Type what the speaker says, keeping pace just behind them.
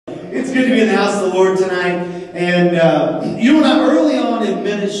It's good to be in the house of the Lord tonight. And when early on in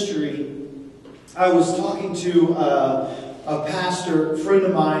ministry, I was talking to a pastor, a friend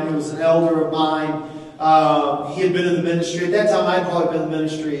of mine, who was an elder of mine. He had been in the ministry. At that time, I had probably been in the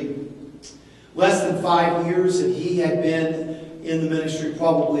ministry less than 5 years, and he had been in the ministry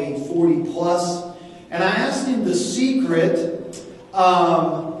probably 40 plus. And I asked him the secret.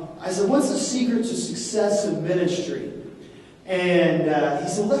 I said, what's the secret to success in ministry? And he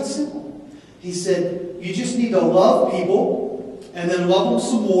said, well, that's simple. He said, you just need to love people, and then love them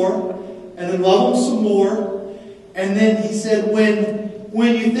some more, and then love them some more. And then he said,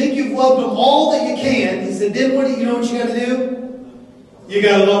 when you think you've loved them all that you can, he said, then what do you know what you got to do? You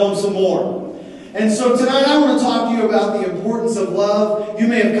got to love them some more. And so tonight I want to talk to you about the importance of love. You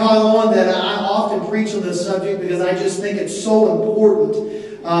may have caught on that I often preach on this subject because I just think it's so important.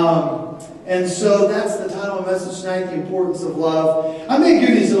 And so that's the title of my message tonight, the importance of love. I may have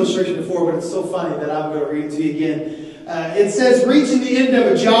given you this illustration before, but it's so funny that I'm going to read it to you again. It says, reaching the end of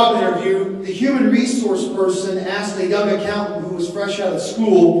a job interview, the human resource person asked a young accountant who was fresh out of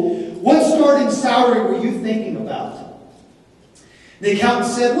school, what starting salary were you thinking about? The accountant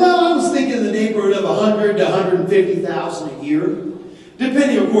said, well, I was thinking in the neighborhood of $100,000 to $150,000 a year,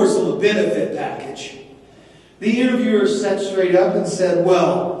 depending, of course, on the benefit package. The interviewer sat straight up and said,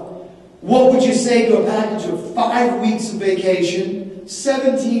 well, what would you say to a package of 5 weeks of vacation,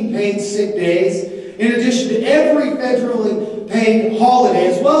 17 paid sick days, in addition to every federally paid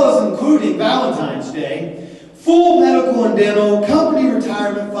holiday, as well as including Valentine's Day, full medical and dental, company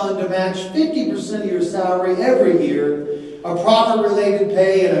retirement fund to match 50% of your salary every year, a profit-related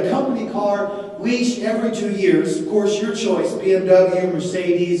pay, and a company car leased every 2 years. Of course, your choice, BMW,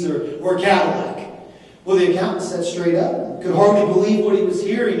 Mercedes, or Cadillac. Well, the accountant sat straight up, could hardly believe what he was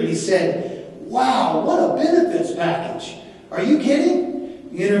hearing, and he said, wow, what a benefits package. Are you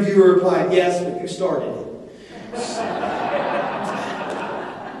kidding? The interviewer replied, yes, but you started it.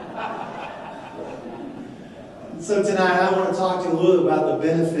 So tonight I want to talk to you a little about the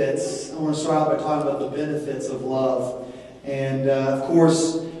benefits. I want to start out by talking about the benefits of love. And of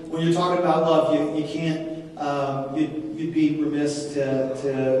course, when you're talking about love, you can't, you'd be remiss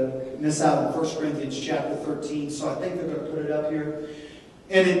to miss out on 1 Corinthians chapter 13. So I think they're going to put it up here.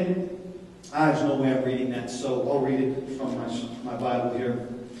 And there's no way I'm reading that, so I'll read it from my Bible here.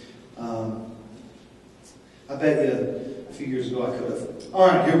 I bet you a few years ago I could have. All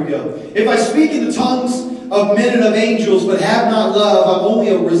right, here we go. If I speak in the tongues of men and of angels, but have not love, I'm only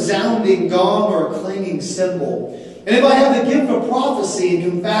a resounding gong or a clanging cymbal. And if I have the gift of prophecy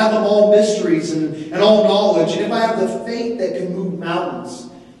and can fathom all mysteries and all knowledge, and if I have the faith that can move mountains,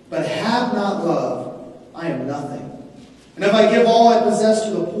 but have not love, I am nothing. And if I give all I possess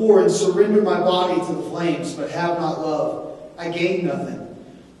to the poor and surrender my body to the flames, but have not love, I gain nothing.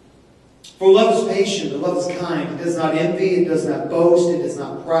 For love is patient, and love is kind. It does not envy, it does not boast, it is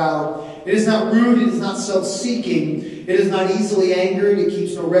not proud. It is not rude, it is not self-seeking. It is not easily angered, it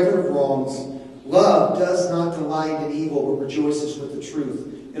keeps no record of wrongs. Love does not delight in evil, but rejoices with the truth.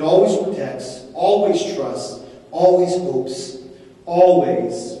 It always protects, always trusts, always hopes,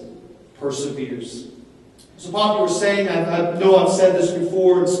 always perseveres. It's a popular saying, I know I've said this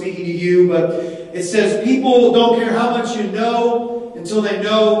before in speaking to you, but it says people don't care how much you know until they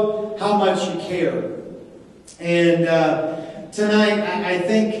know how much you care. And tonight, I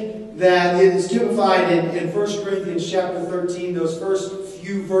think that it is typified in 1 Corinthians chapter 13, those first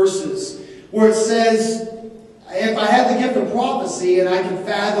few verses, where it says, if I had the gift of prophecy and I could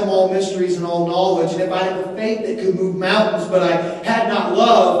fathom all mysteries and all knowledge, and if I had the faith that could move mountains, but I had not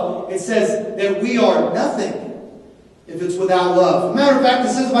love, it says that we are nothing if it's without love. As a matter of fact, it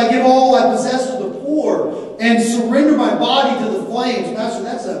says, if I give all I possess to the poor and surrender my body to the flames,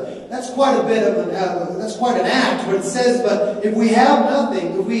 Pastor, that's quite a bit of that's quite an act. But it says, but if we have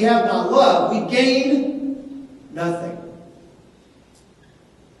nothing, if we have not love, we gain nothing.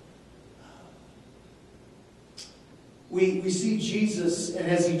 We see Jesus,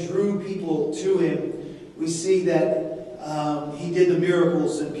 and as He drew people to Him, we see that He did the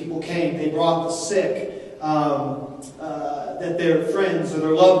miracles and people came. They brought the sick, that their friends or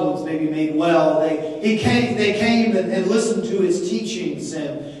their loved ones may be made well. They came and listened to His teachings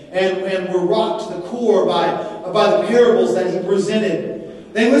and were rocked to the core by the parables that He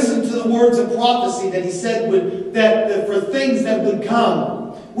presented. They listened to the words of prophecy that He said that for things that would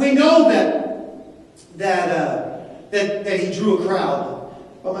come. We know that He drew a crowd.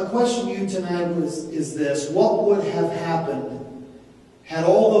 But my question to you tonight is this. What would have happened had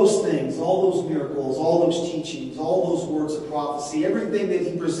all those things, all those miracles, all those teachings, all those words of prophecy, everything that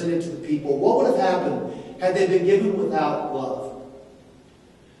He presented to the people, what would have happened had they been given without love?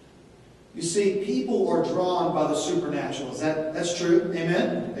 You see, people are drawn by the supernatural. That's true?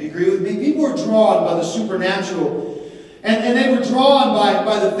 Amen? Do you agree with me? People are drawn by the supernatural. And they were drawn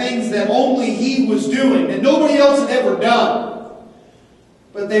by the things that only He was doing, that nobody else had ever done.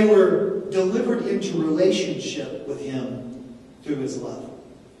 But they were delivered into relationship with Him through His love.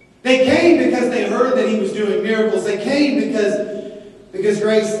 They came because they heard that He was doing miracles. They came because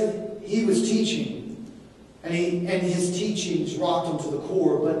Grace, He was teaching. And His teachings rocked them to the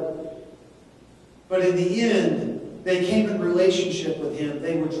core. But in the end, they came in relationship with Him.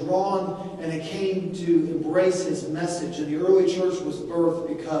 They were drawn and they came to embrace His message. And the early church was birthed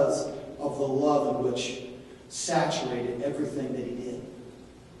because of the love in which saturated everything that He did.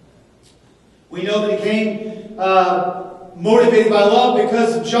 We know that He came motivated by love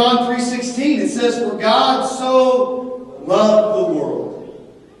because of John 3:16. It says, "For God so loved the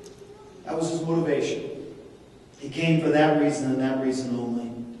world." That was His motivation. He came for that reason and that reason only.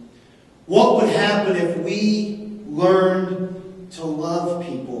 What would happen if we learned to love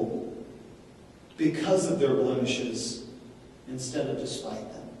people because of their blemishes instead of despite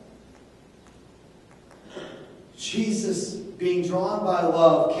them? Jesus, being drawn by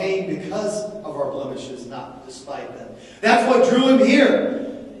love, came because of our blemishes, not despite them. That's what drew Him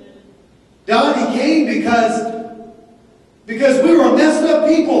here. Don, He came because we were messed up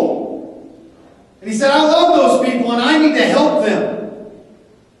people. And He said, I love those people and I need to help them.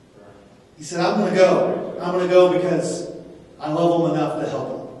 He said, I'm going to go. I'm going to go because I love them enough to help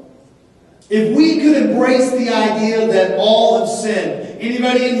them. If we could embrace the idea that all have sinned.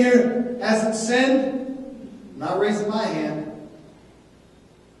 Anybody in here hasn't sinned? I'm not raising my hand.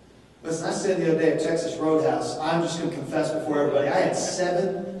 Listen, I said the other day at Texas Roadhouse, I'm just going to confess before everybody, I had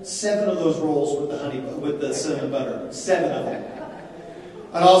seven of those rolls with the cinnamon butter. 7 of them.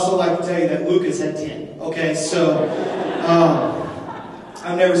 I'd also like to tell you that Lucas had 10. Okay, so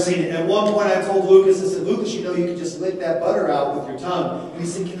I've never seen it. At one point I told Lucas, I said, Lucas, you know you can just lick that butter out with your tongue. And he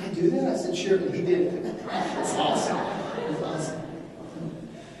said, can I do that? I said, sure. And he did it. It's awesome. It's awesome.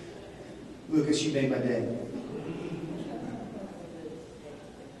 Lucas, you made my day.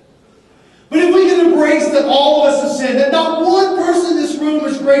 But if we can embrace that all of us have sinned, that not one person in this room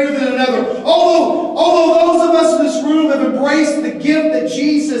is greater than another, although those of us in this room have embraced the gift that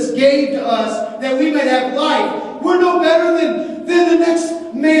Jesus gave to us, that we might have life, we're no better than the next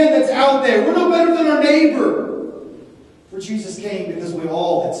man that's out there. We're no better than our neighbor. For Jesus came because we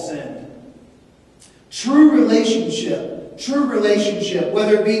all had sinned. True relationship,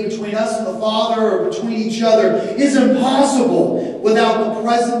 whether it be between us and the Father or between each other, is impossible without the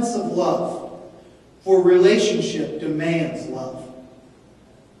presence of love. For relationship demands love.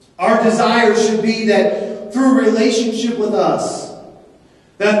 Our desire should be that through relationship with us,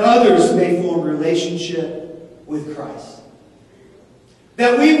 that others may form relationship with Christ.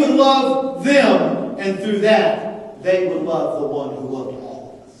 That we would love them, and through that, they would love the one who loved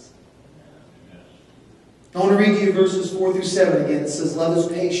all of us. I want to read to you verses 4 through 7 again. It says, love is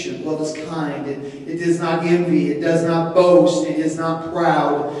patient, love is kind. It does not envy, it does not boast, it is not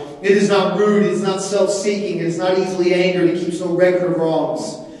proud, it is not rude, it is not self-seeking, it is not easily angered, it keeps no record of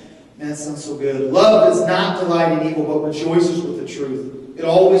wrongs. Man, that sounds so good. Love does not delight in evil, but rejoices with the truth. It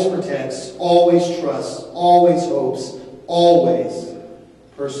always protects, always trusts, always hopes, always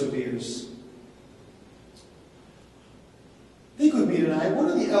perseveres. Think with me tonight, what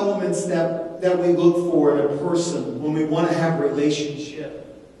are the elements that we look for in a person when we want to have a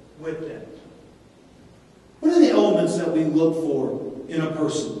relationship with them? What are the elements that we look for in a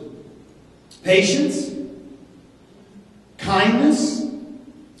person? Patience, kindness,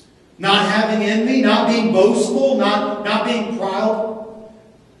 not having envy, not being boastful, not being proud,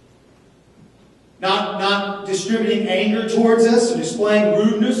 not distributing anger towards us or displaying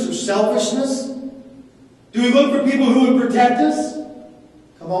rudeness or selfishness. Do we look for people who would protect us?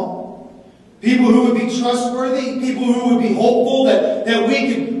 Come on. People who would be trustworthy, people who would be hopeful that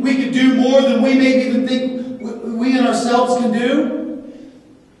we could do more than we maybe even think we in ourselves can do.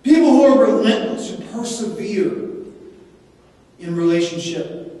 People who are relentless, who persevere in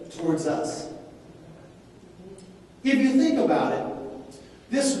relationship towards us. If you think about it,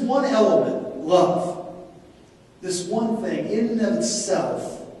 this one element, love, this one thing in and of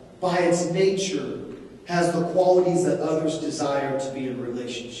itself, by its nature, has the qualities that others desire to be in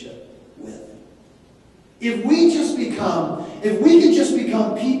relationship with. If we could just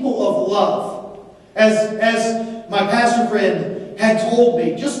become people of love, as my pastor friend had told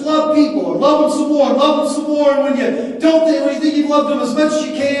me, just love people, and love them some more, and love them some more, and when you think you've loved them as much as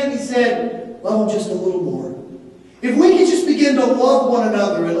you can, he said, love them just a little more. If we could just begin to love one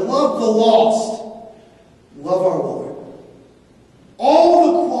another and love the lost, love our Lord,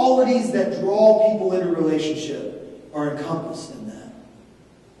 All the qualities that draw people into relationship are encompassed in that.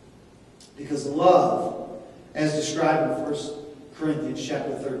 Because love, as described in 1 Corinthians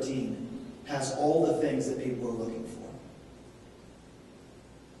chapter 13, has all the things that people are looking for.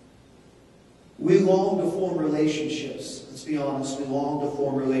 We long to form relationships. Let's be honest, we long to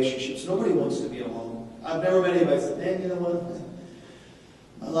form relationships. Nobody wants to be alone. I've never met anybody who said, man, you know what?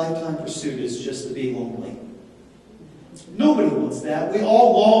 My lifetime pursuit is just to be lonely. Nobody wants that. We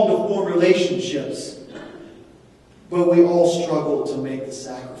all long to form relationships. But we all struggle to make the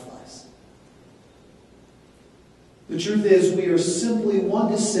sacrifice. The truth is, we are simply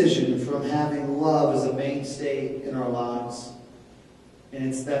one decision from having love as a mainstay in our lives. And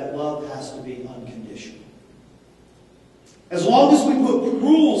it's that love has to be unconditional. As long as we put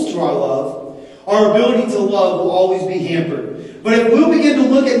rules to our love, our ability to love will always be hampered. But if we'll begin to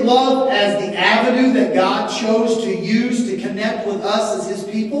look at love as the avenue that God chose to use to connect with us as His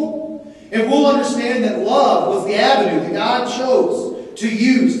people, if we'll understand that love was the avenue that God chose to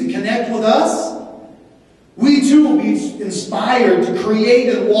use to connect with us, we too will be inspired to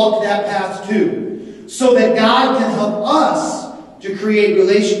create and walk that path too, so that God can help us to create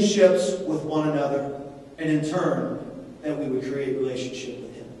relationships with one another, and in turn, that we would create relationship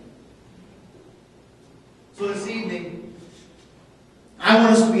with Him. So this evening, I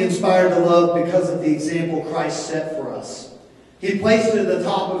want us to be inspired to love because of the example Christ set for us. He placed it at the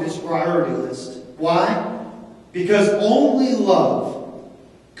top of His priority list. Why? Because only love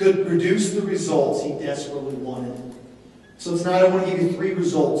could produce the results He desperately wanted. So tonight I want to give you three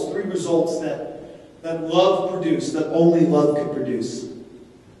results that love produced, that only love could produce.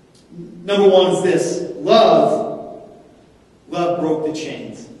 Number one is this. Love broke the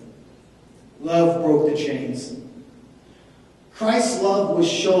chains. Love broke the chains. Christ's love was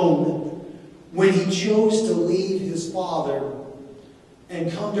shown when He chose to leave His Father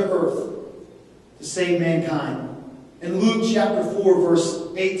and come to earth to save mankind. In Luke chapter 4, verse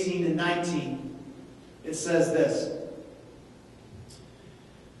 18 and 19, it says this.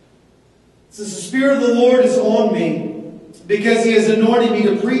 It says, the Spirit of the Lord is on me, because He has anointed me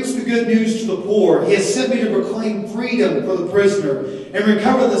to preach the good news to the poor. He has sent me to proclaim freedom for the prisoner and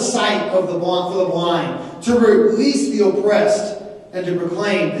recover the sight for the blind, to release the oppressed, and to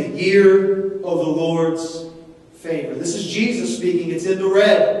proclaim the year of the Lord's favor. This is Jesus speaking. It's in the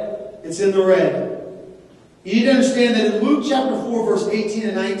red. It's in the red. You need to understand that in Luke chapter 4, verse 18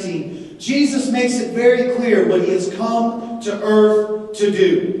 and 19, Jesus makes it very clear what He has come to earth to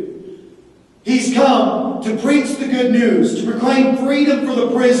do. He's come to preach the good news, to proclaim freedom for the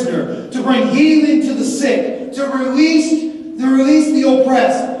prisoner, to bring healing to the sick, to release the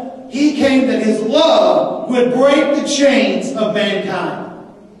oppressed. He came that His love would break the chains of mankind.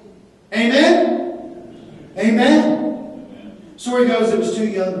 Amen? Amen? Story goes, there was two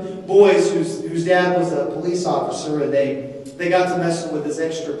young boys whose dad was a police officer, and they got to messing with this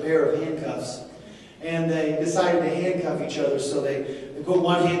extra pair of handcuffs. And they decided to handcuff each other, so they put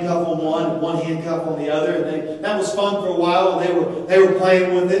one handcuff on one and one handcuff on the other. And that was fun for a while. They were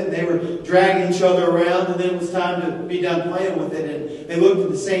playing with it, and they were dragging each other around. And then it was time to be done playing with it. And they looked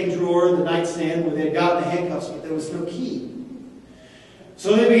in the same drawer, the nightstand, where they had gotten the handcuffs, but there was no key.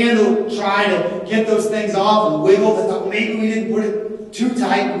 So they began to try to get those things off and wiggle. They thought maybe we didn't put it too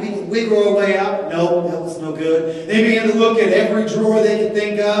tight, we can wiggle our way out. No, that was no good. They began to look at every drawer they could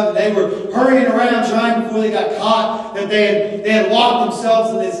think of. They were hurrying around trying before they got caught that they had locked themselves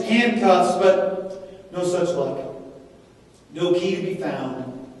in these handcuffs, but no such luck. No key to be found.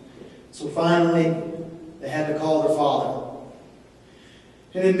 So finally, they had to call their father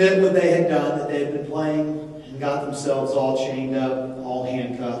and admit what they had done, that they had been playing and got themselves all chained up, all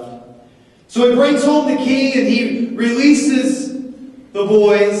handcuffed. So he brings home the key and he releases the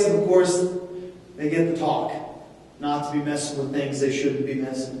boys, and of course, they get the talk. Not to be messing with things they shouldn't be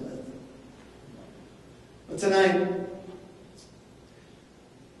messing with. But tonight, it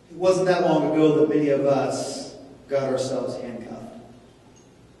wasn't that long ago that many of us got ourselves handcuffed.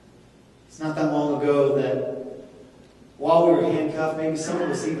 It's not that long ago that while we were handcuffed, maybe some of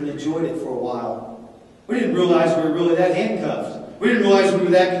us even enjoyed it for a while. We didn't realize we were really that handcuffed. We didn't realize we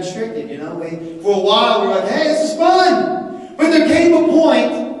were that constricted, you know. For a while, we were like, hey, this is fun. But there came a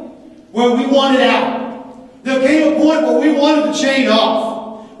point where we wanted out. There came a point where we wanted the chain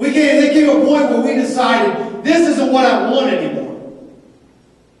off. There came a point where we decided, this isn't what I want anymore.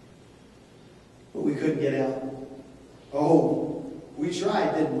 But we couldn't get out. Oh, we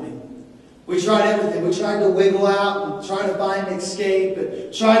tried, didn't we? We tried everything. We tried to wiggle out and try to find escape,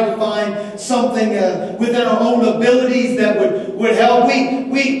 and tried to find something within our own abilities that would help.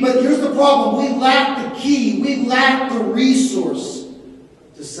 But here's the problem. We lacked the key. We lacked the resource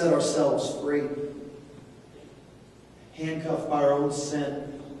to set ourselves free. Handcuffed by our own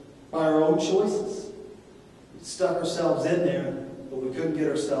sin, by our own choices. We stuck ourselves in there, but we couldn't get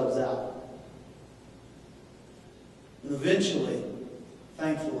ourselves out. And eventually,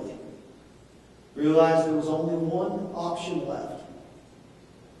 thankfully, realized there was only one option left.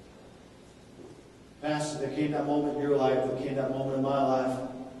 Pastor, there came that moment in your life, there came that moment in my life,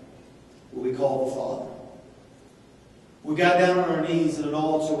 what we call the Father. We got down on our knees at an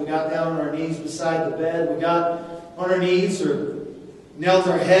altar. We got down on our knees beside the bed. We got on our knees or knelt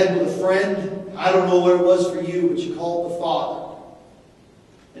our head with a friend. I don't know what it was for you, but you called the Father.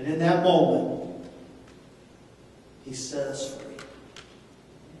 And in that moment, He set us free.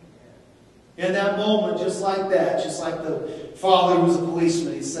 In that moment, just like that, just like the Father who was a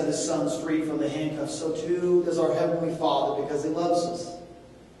policeman, He set His sons free from the handcuffs, so too does our Heavenly Father, because He loves us.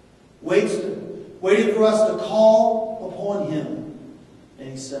 Waiting for us to call upon Him, and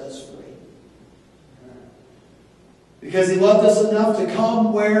He set us free. Because He loved us enough to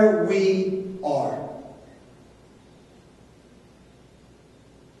come where we are.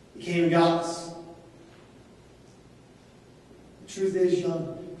 He came and got us. The truth is,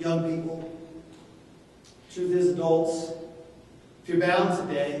 young people, the truth is, adults, if you're bound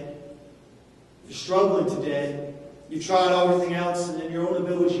today, if you're struggling today, you've tried everything else, and in your own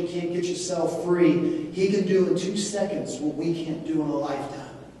ability you can't get yourself free, He can do in 2 seconds what we can't do in a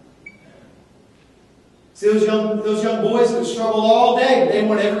lifetime. See, those young boys could struggle all day, but they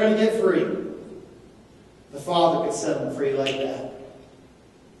weren't ever going to get free. The Father could set them free like that.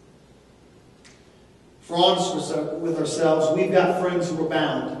 If we're honest with ourselves, we've got friends who are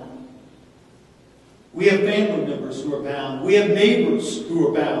bound. We have family members who are bound. We have neighbors who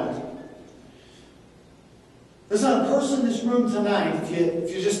are bound. There's not a person in this room tonight,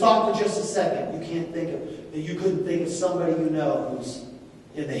 if you just thought for just a second, you couldn't think of somebody you know who's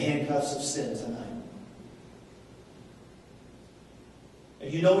in the handcuffs of sin tonight.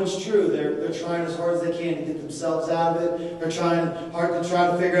 And you know it's true. They're trying as hard as they can to get themselves out of it. They're trying hard to try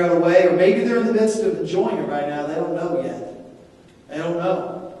to figure out a way. Or maybe they're in the midst of enjoying it right now. They don't know yet. They don't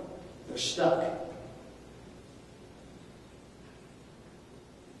know. They're stuck.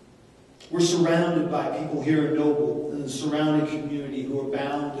 We're surrounded by people here in Noble and the surrounding community who are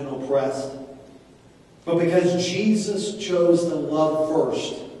bound and oppressed. But because Jesus chose to love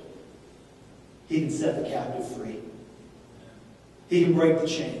first, He can set the captive free. He can break the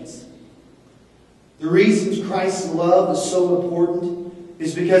chains. The reason Christ's love is so important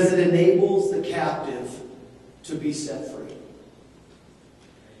is because it enables the captive to be set free.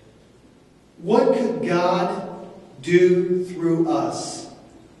 What could God do through us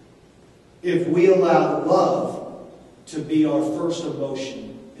if we allow love to be our first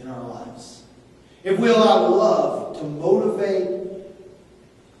emotion in our lives? If we allow love to motivate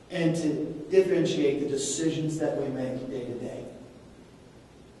and to differentiate the decisions that we make day to day.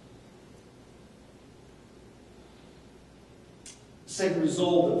 The second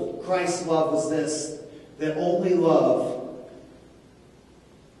result of Christ's love was this, that only love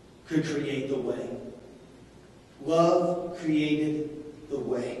could create the way. Love created the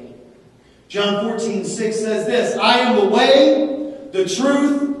way. John 14:6 says this, I am the way, the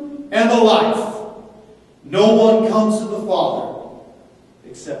truth, and the life. No one comes to the Father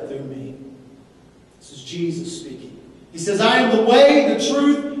except through me. This is Jesus speaking. He says, I am the way, the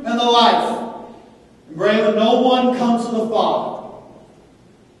truth, and the life. And Brandon, no one comes to the Father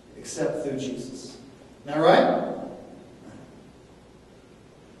except through Jesus. Isn't that right?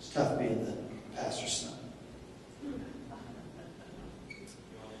 It's tough being the pastor's son.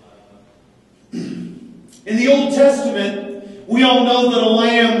 In the Old Testament, we all know that a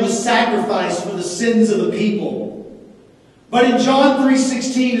lamb was sacrificed for the sins of the people. But in John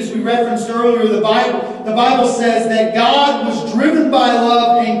 3:16, as we referenced earlier, the Bible says that God was driven by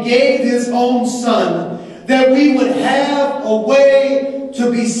love and gave His own Son that we would have a way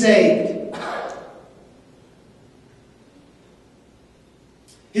to be saved.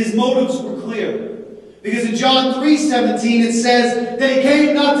 His motives were clear. Because in John 3:17 it says that He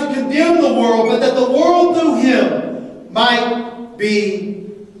came not to condemn the world, but that the world through Him might be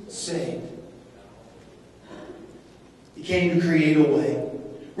saved. He came to create a way.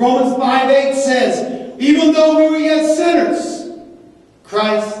 Romans 5:8 says, even though we were yet sinners,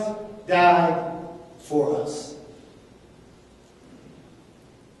 Christ died for us.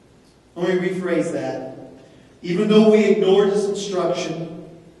 Let me rephrase that. Even though we ignored His instruction,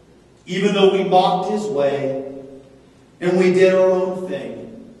 even though we mocked His way, and we did our own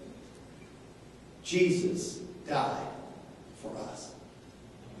thing, Jesus died for us.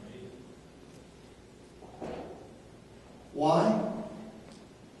 Why?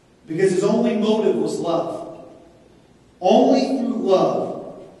 Because his only motive was love. Only through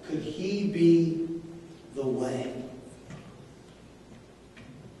love could he be the way.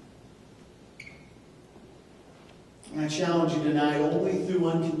 And I challenge you tonight, only through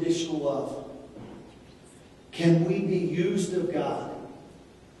unconditional love can we be used of God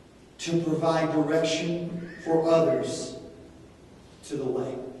to provide direction for others to the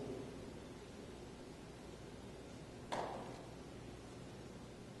way.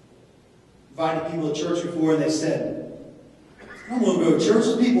 Invited people to church before and they said, I don't want to go to church.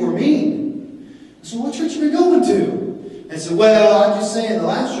 Those people are mean. I said, what church have you been going to? I said, well, I'm just saying the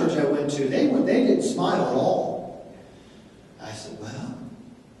last church I went to, they didn't smile at all. I said, well,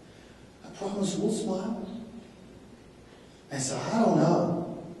 I promise we'll smile. I said, I don't know.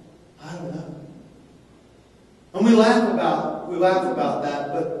 And we laugh about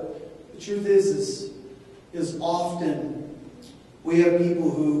that, but the truth is often we have people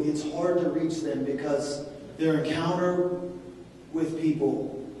who it's hard to reach them because their encounter with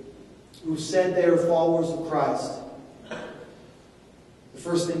people who said they are followers of Christ, the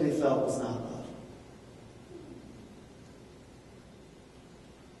first thing they felt was not love.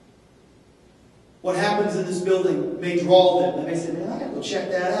 What happens in this building may draw them. They may say, man, I gotta go check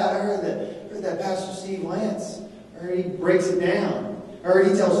that out. I heard that Pastor Steve Lance. I heard he breaks it down. I heard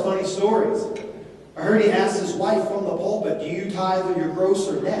he tells funny stories. I heard he asks his wife from the pulpit, do you tithe of your gross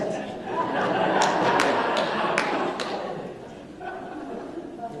or net?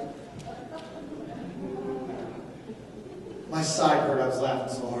 My side hurt. I was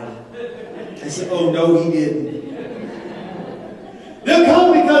laughing so hard. I said, oh, no, he didn't. They'll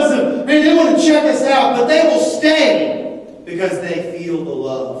come because they want to check us out, but they will stay because they feel the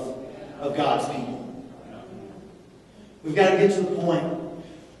love of God's people. We've got to get to the point,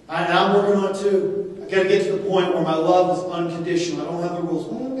 and I'm working on it too. I've got to get to the point where my love is unconditional. I don't have the rules.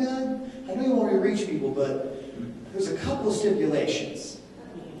 Well, God, I know you want to reach people, but there's a couple of stipulations.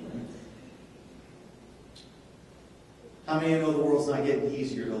 How many of you know the world's not getting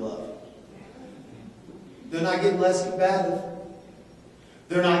easier to love? They're not getting less combative.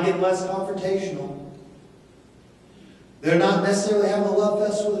 They're not getting less confrontational. They're not necessarily having a love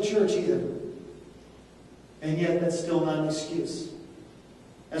fest with the church either. And yet that's still not an excuse.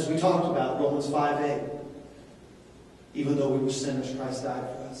 As we talked about, Romans 5:8. Even though we were sinners, Christ died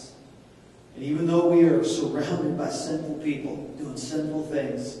for us. And even though we are surrounded by sinful people doing sinful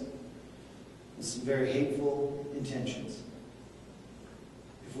things with some very hateful intentions,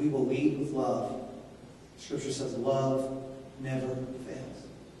 if we will lead with love, Scripture says love never fails.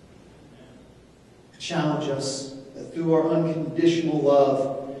 Challenge us that through our unconditional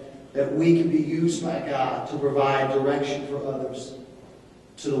love that we can be used by God to provide direction for others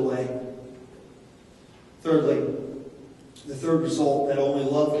to the way. Thirdly, the third result that only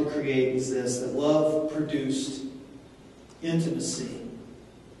love can create is this, that love produced intimacy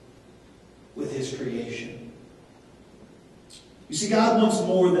with His creation. You see, God wants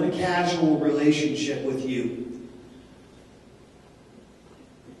more than a casual relationship with you.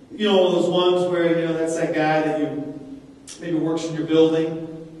 You know, those ones where, that's that guy that maybe works in your building.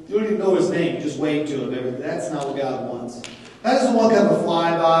 You don't even know his name. You just wave to him. Everything. That's not what God wants. God doesn't want kind of a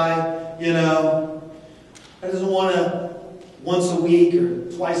flyby, God doesn't want a once a week or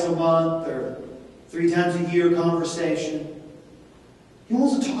twice a month or 3 times a year conversation. He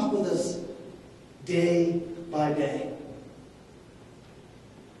wants to talk with us day by day.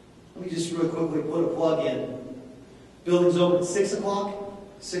 Let me just real quickly put a plug in. Building's open at 6 o'clock.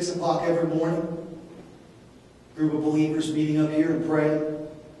 6 o'clock every morning. Group of believers meeting up here and praying.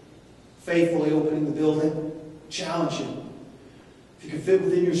 Faithfully opening the building. Challenge you. If you can fit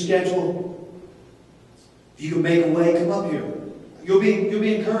within your schedule, if you can make a way, come up here. You'll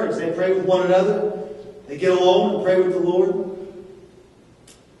be encouraged. They pray with one another. They get alone and pray with the Lord.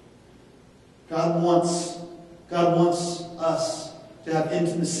 God wants us to have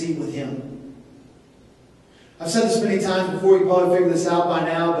intimacy with Him. I've said this many times before, you probably figured this out by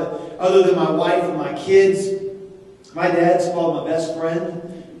now, but other than my wife and my kids, my dad's called my best friend.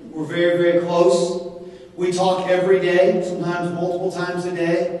 We're very, very close. We talk every day, sometimes multiple times a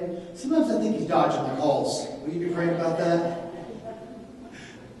day. Sometimes I think he's dodging my calls. Will you be praying about that?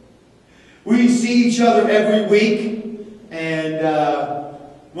 We see each other every week, and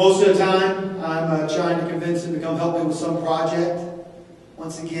most of the time I'm trying to convince him to come help me with some project.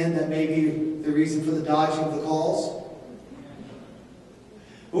 Once again, that may be the reason for the dodging of the calls.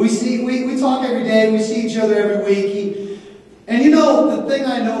 But we talk every day. We see each other every week. And the thing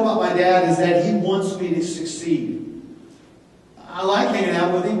I know about my dad is that he wants me to succeed. I like hanging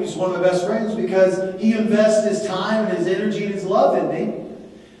out with him. He's one of my best friends because he invests his time and his energy and his love in me.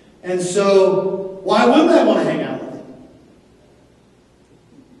 And so, why wouldn't I want to hang out with him?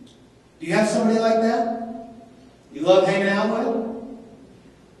 Do you have somebody like that you love hanging out with?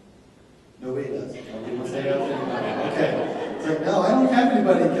 Nobody does. Nobody wants to hang out with anybody. Okay. It's like, no, I don't have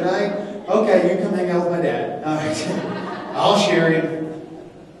anybody. Can I? Okay, you come hang out with my dad. All right. I'll share him.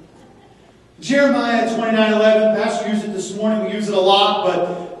 Jeremiah 29:11. Pastor used it this morning. We use it a lot,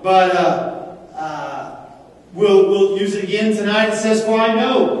 but we'll use it again tonight. It says, "For I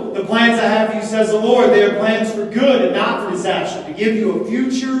know the plans I have for you, says the Lord. They are plans for good and not for disaster, to give you a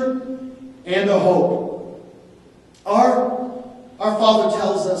future and a hope." Our Father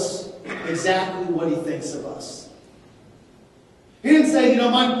tells us exactly what He thinks of us. He didn't say,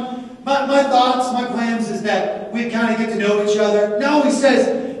 my thoughts, my plans is that we kind of get to know each other. No, He says,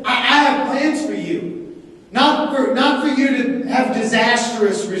 I have plans for you. Not for you to have a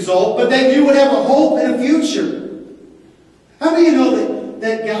disastrous result, but that you would have a hope and a future. How many of you know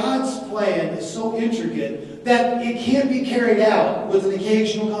that God's plan is so intricate that it can't be carried out with an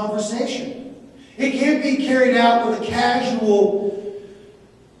occasional conversation? It can't be carried out with a casual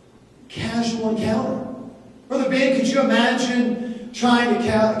encounter. Brother Ben, could you imagine trying to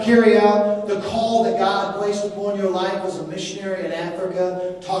carry out the call that God placed upon your life as a missionary in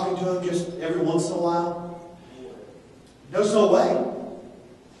Africa, talking to Him just every once in a while? There's no way.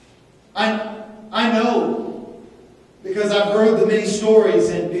 I know, because I've heard the many stories,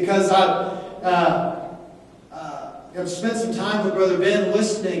 and because I've spent some time with Brother Ben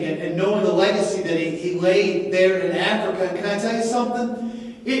listening and knowing the legacy that he laid there in Africa. And can I tell you something?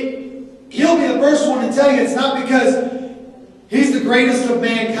 He'll be the first one to tell you it's not because he's the greatest of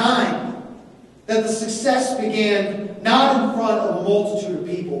mankind that the success began not in front of a multitude of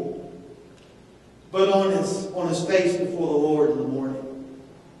people, but on his face before the Lord in the morning.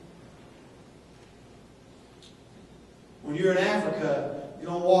 When you're in Africa, you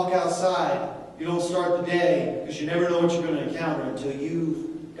don't walk outside. You don't start the day, because you never know what you're going to encounter until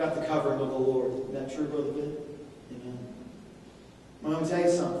you've got the covering of the Lord. Isn't that true, Brother Ben? Amen. I'm going to tell you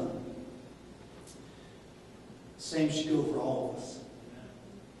something. Same should go for all of us.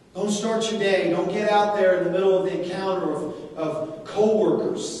 Don't start your day. Don't get out there in the middle of the encounter of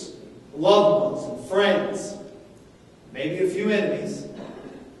co-workers, loved ones, and friends, maybe a few enemies,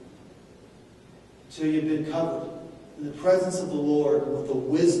 until you've been covered in the presence of the Lord with the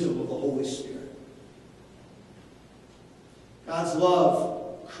wisdom of the Holy Spirit. God's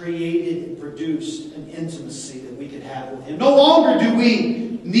love created and produced an intimacy that we could have with Him. No longer do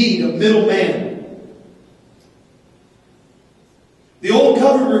we need a middleman. The old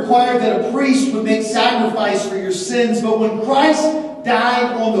covenant required that a priest would make sacrifice for your sins, but when Christ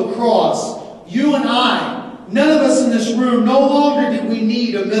died on the cross, you and I, none of us in this room, no longer did we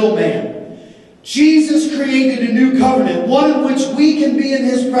need a middleman. Jesus created a new covenant, one in which we can be in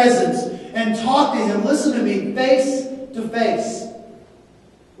His presence and talk to Him, listen to me, face to face.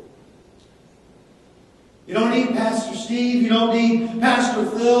 You don't need Pastor Steve, you don't need Pastor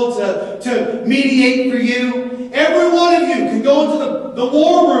Phil to mediate for you. Every one of you can go into the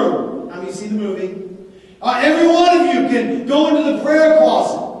war room. I mean, you see the movie. Every one of you can go into the prayer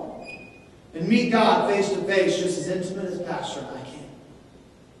closet and meet God face to face, just as intimate as Pastor and I can.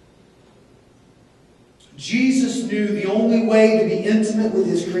 Jesus knew the only way to be intimate with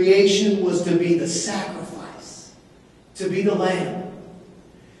His creation was to be the sacrifice, to be the lamb,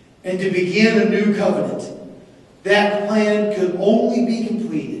 and to begin a new covenant. That plan could only be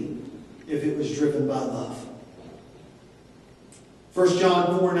completed if it was driven by love. 1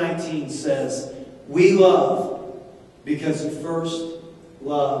 John 4:19 says, "We love because He first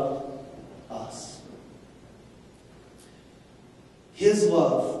loved us." His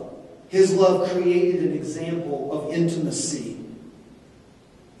love created an example of intimacy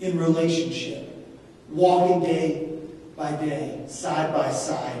in relationship, walking day by day, side by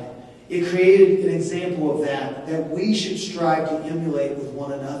side. It created an example of that we should strive to emulate with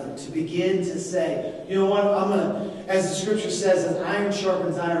one another. To begin to say, you know what, as the Scripture says, as iron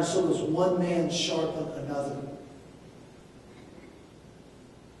sharpens iron, so does one man sharpen another.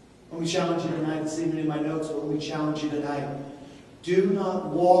 When we challenge you tonight, this evening in my notes, but when we challenge you tonight, do not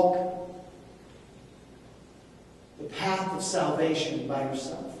walk the path of salvation by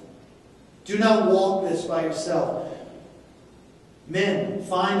yourself. Do not walk this by yourself. Men,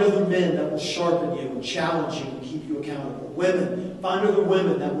 find other men that will sharpen you and challenge you and keep you accountable. Women, find other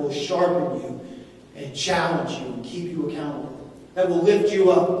women that will sharpen you and challenge you and keep you accountable. That will lift you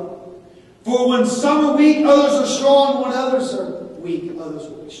up. For when some are weak, others are strong. When others are weak, others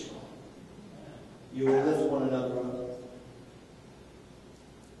will be strong. You will lift one another up.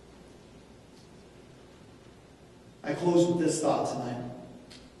 I close with this thought tonight.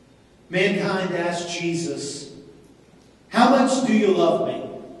 mankind asked Jesus, "How much do you love me?"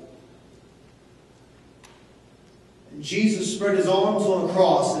 And Jesus spread his arms on a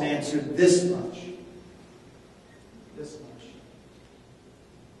cross and answered, "This much. This much."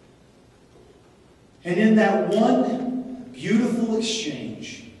 And in that one beautiful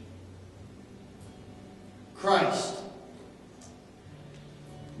exchange, Christ,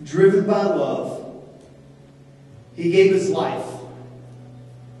 driven by love, he gave his life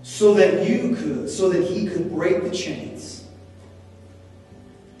so that he could break the chains,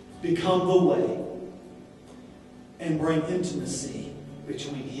 become the way, and bring intimacy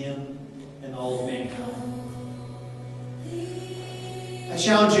between him and all of mankind. I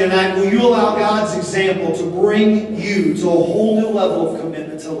challenge you tonight, will you allow God's example to bring you to a whole new level of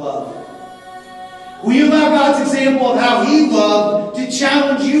commitment to love? Will you allow God's example of how he loved to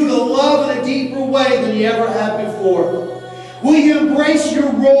challenge you to love in a deeper way than you ever have before? Will you embrace your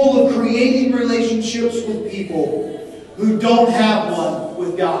role of creating relationships with people who don't have one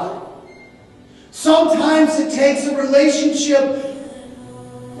with God? Sometimes it takes a relationship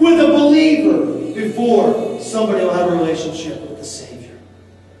with a believer before somebody will have a relationship with the Savior.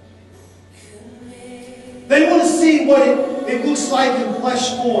 They want to see what it looks like in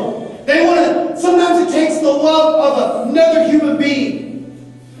flesh form. Sometimes it takes the love of another human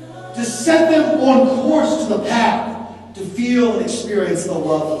being to set them on course to the path to feel and experience the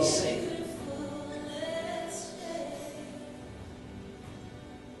love of the Savior.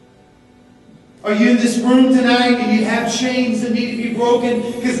 Are you in this room tonight and you have chains that need to be broken?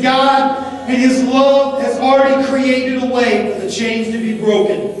 Because God and his love has already created a way for the chains to be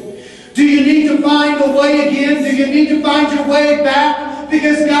broken. Do you need to find a way again? Do you need to find your way back?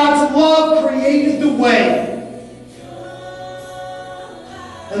 Because God's love created the way.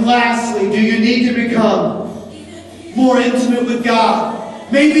 And lastly, do you need to become more intimate with God?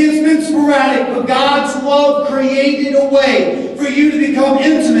 Maybe it's been sporadic, but God's love created a way for you to become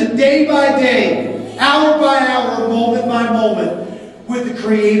intimate day by day, hour by hour, moment by moment with the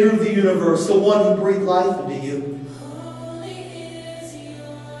Creator of the universe, the one who breathed life into you.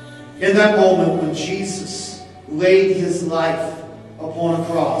 In that moment when Jesus laid his life upon a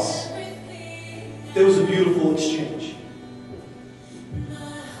cross, there was a beautiful exchange.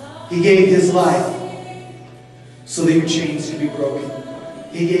 He gave his life so that your chains could be broken.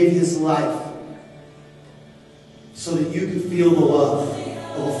 He gave his life so that you could feel the love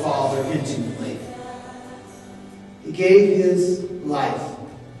of a Father intimately. He gave his life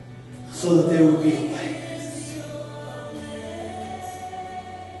so that there would be a way.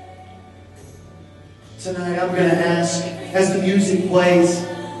 Tonight I'm going to ask, as the music plays,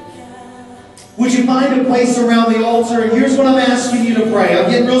 would you find a place around the altar? And here's what I'm asking you to pray. I'm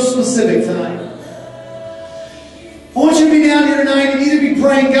getting real specific tonight. I want you to be down here tonight and either be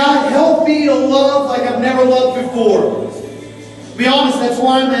praying, God, help me to love like I've never loved before. To be honest, that's where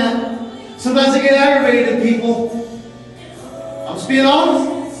I'm at. Sometimes I get aggravated at people. I'm just being honest.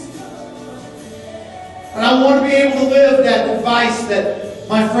 And I want to be able to live that advice that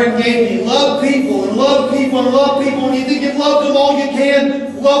my friend gave me. Love people and love people and love people. And you think you've loved them all you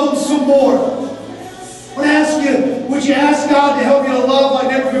can, love them some more. I want to ask you, would you ask God to help you to love like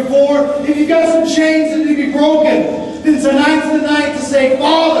never before? If you've got some chains that need to be broken, then tonight's the night to say,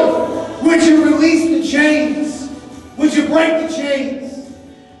 Father, would you release the chains? Would you break the chains?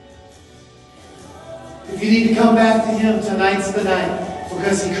 If you need to come back to him, tonight's the night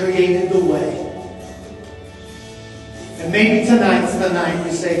because he created the way. And maybe tonight's the night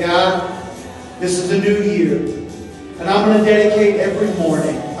you say, God, this is a new year. And I'm going to dedicate every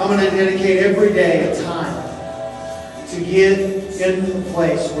morning, I'm going to dedicate every day a time to get into the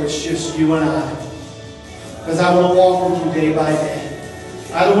place where it's just you and I. Because I want to walk with you day by day.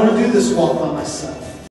 I don't want to do this walk by myself.